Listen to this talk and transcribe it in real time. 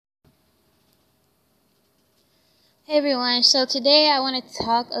Hey everyone, so today I want to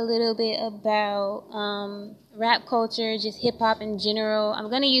talk a little bit about rap culture, just hip hop in general. I'm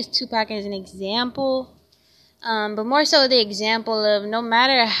going to use Tupac as an example, but more so the example of no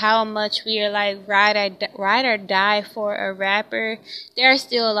matter how much we are like ride or die for a rapper, there are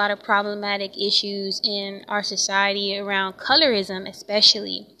still a lot of problematic issues in our society around colorism,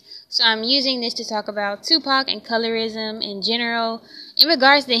 especially. So I'm using this to talk about Tupac and colorism in general, in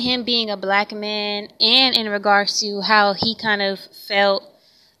regards to him being a black man, and in regards to how he kind of felt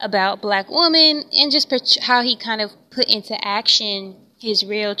about black women, and just how he kind of put into action his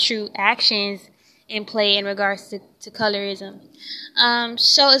real true actions in play in regards to colorism.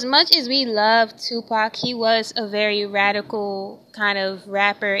 So as much as we love Tupac, he was a very radical kind of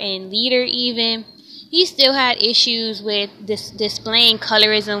rapper and leader even. He still had issues with displaying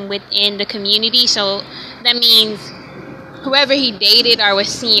colorism within the community. So that means whoever he dated or was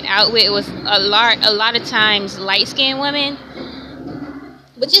seen out with was a lot of times light-skinned women,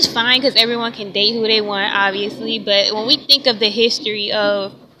 which is fine because everyone can date who they want, obviously. But when we think of the history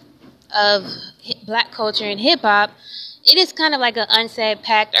of black culture and hip hop, it is kind of like an unsaid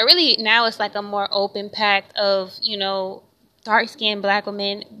pact, or really now it's like a more open pact of dark-skinned black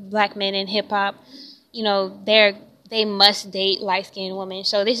men in hip hop. They must date light-skinned women.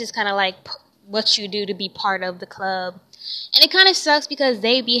 So this is kind of like what you do to be part of the club. And it kind of sucks because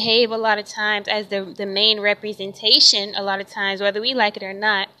they behave a lot of times as the main representation, a lot of times, whether we like it or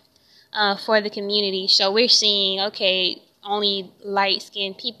not, for the community. So we're seeing, okay, only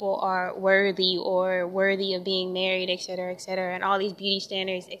light-skinned people are worthy of being married, etc., etc., and all these beauty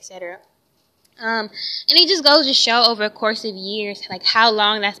standards, etc. And it just goes to show over a course of years, like how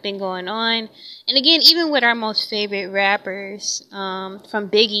long that's been going on. And again, even with our most favorite rappers, from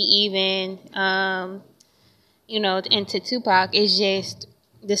Biggie even, into Tupac, is just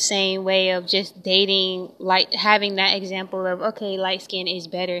the same way of just dating, like having that example of, okay, light skin is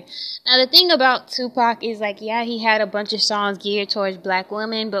better. Now, the thing about Tupac is like, yeah, he had a bunch of songs geared towards black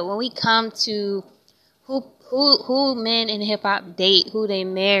women, but when we come to who men in hip hop date, who they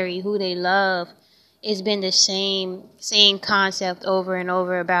marry, who they love, it's been the same concept over and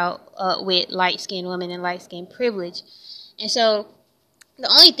over about with light skinned women and light skinned privilege. And so the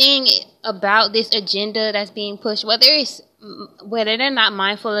only thing about this agenda that's being pushed, whether they're not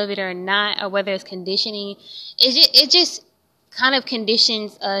mindful of it or not, or whether it's conditioning, it just kind of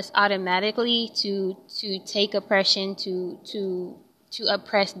conditions us automatically to take oppression, to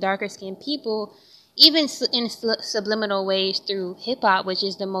oppress darker skinned people, even in subliminal ways through hip hop, which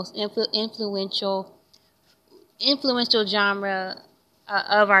is the most influential genre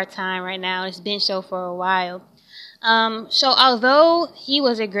of our time right now. It's been so for a while. So although he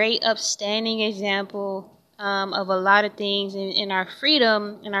was a great upstanding example of a lot of things in our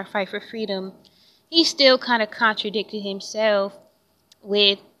freedom, in our fight for freedom, he still kind of contradicted himself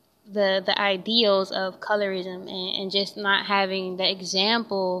with the ideals of colorism and just not having the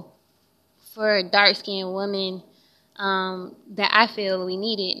example for dark-skinned women that I feel we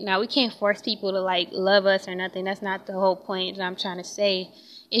needed. Now, we can't force people to like love us or nothing. That's not the whole point that I'm trying to say.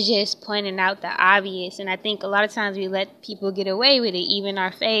 It's just pointing out the obvious. And I think a lot of times we let people get away with it, even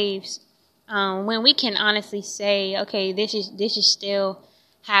our faves, when we can honestly say, okay, this is still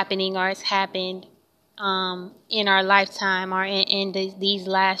happening, or it's happened in our lifetime, or in these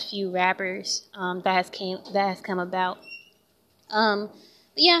last few rappers that has come about.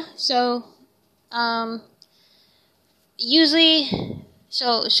 Yeah, so usually,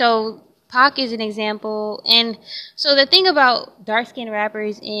 so Pac is an example, and so the thing about dark-skinned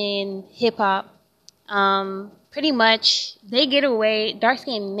rappers in hip-hop, pretty much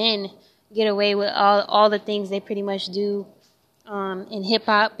dark-skinned men get away with all the things they pretty much do in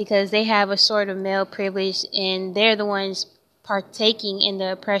hip-hop, because they have a sort of male privilege, and they're the ones partaking in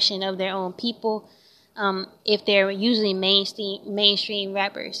the oppression of their own people, if they're usually mainstream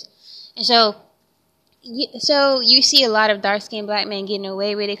rappers. And so you see a lot of dark-skinned black men getting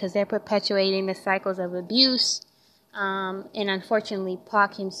away with it because they're perpetuating the cycles of abuse. And unfortunately,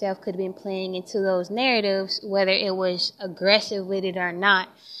 Pac himself could have been playing into those narratives, whether it was aggressive with it or not.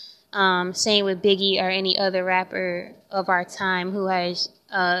 Same with Biggie or any other rapper of our time who has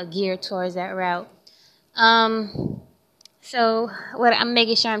geared towards that route. So what I'm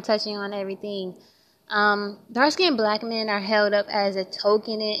making sure I'm touching on everything. Dark-skinned black men are held up as a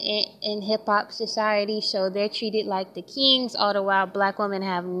token in hip-hop society, so they're treated like the kings, all the while black women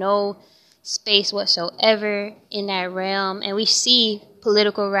have no space whatsoever in that realm. And we see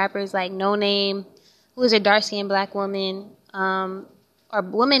political rappers like No Name, who is a dark-skinned black woman, or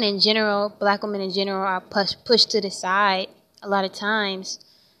women in general, black women in general, are pushed to the side a lot of times.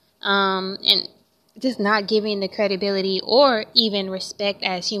 And just not giving the credibility or even respect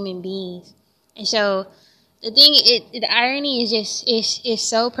as human beings. And so the irony is just it's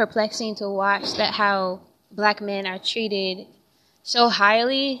so perplexing to watch that how black men are treated so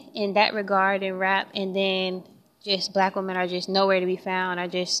highly in that regard in rap, and then just black women are just nowhere to be found, are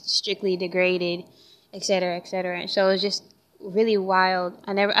just strictly degraded, etc., etc. And so it's just really wild.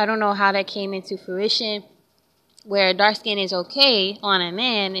 I don't know how that came into fruition, where dark skin is okay on a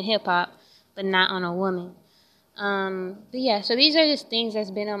man in hip hop, but not on a woman. But yeah, so these are just things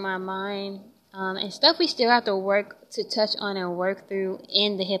that's been on my mind, and stuff we still have to work to touch on and work through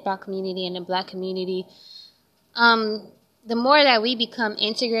in the hip hop community and the black community. The more that we become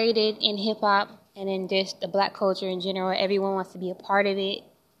integrated in hip hop and in just the black culture in general, everyone wants to be a part of it.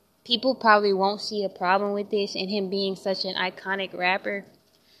 People probably won't see a problem with this and him being such an iconic rapper.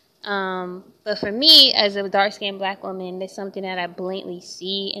 But for me, as a dark-skinned black woman, that's something that I blatantly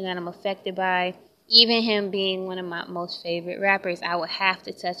see and that I'm affected by. Even him being one of my most favorite rappers, I would have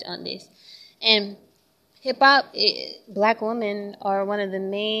to touch on this. And hip-hop, black women are one of the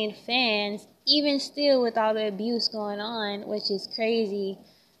main fans, even still with all the abuse going on, which is crazy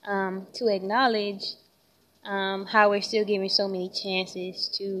to acknowledge. How we're still giving so many chances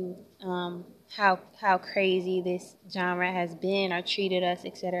to how crazy this genre has been or treated us,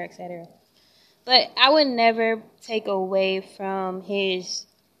 etc., etc. But I would never take away from his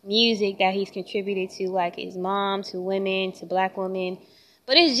music that he's contributed to, like his mom, to women, to black women.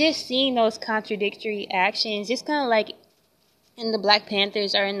 But it's just seeing those contradictory actions, just kind of like in the Black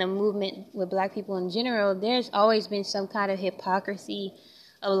Panthers or in the movement with black people in general, there's always been some kind of hypocrisy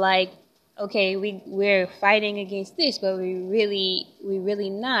of like, okay, we're fighting against this, but we really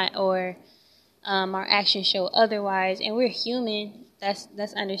not, or our actions show otherwise, and we're human.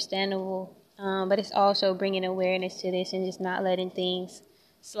 That's understandable, but it's also bringing awareness to this and just not letting things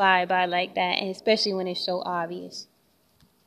slide by like that, and especially when it's so obvious.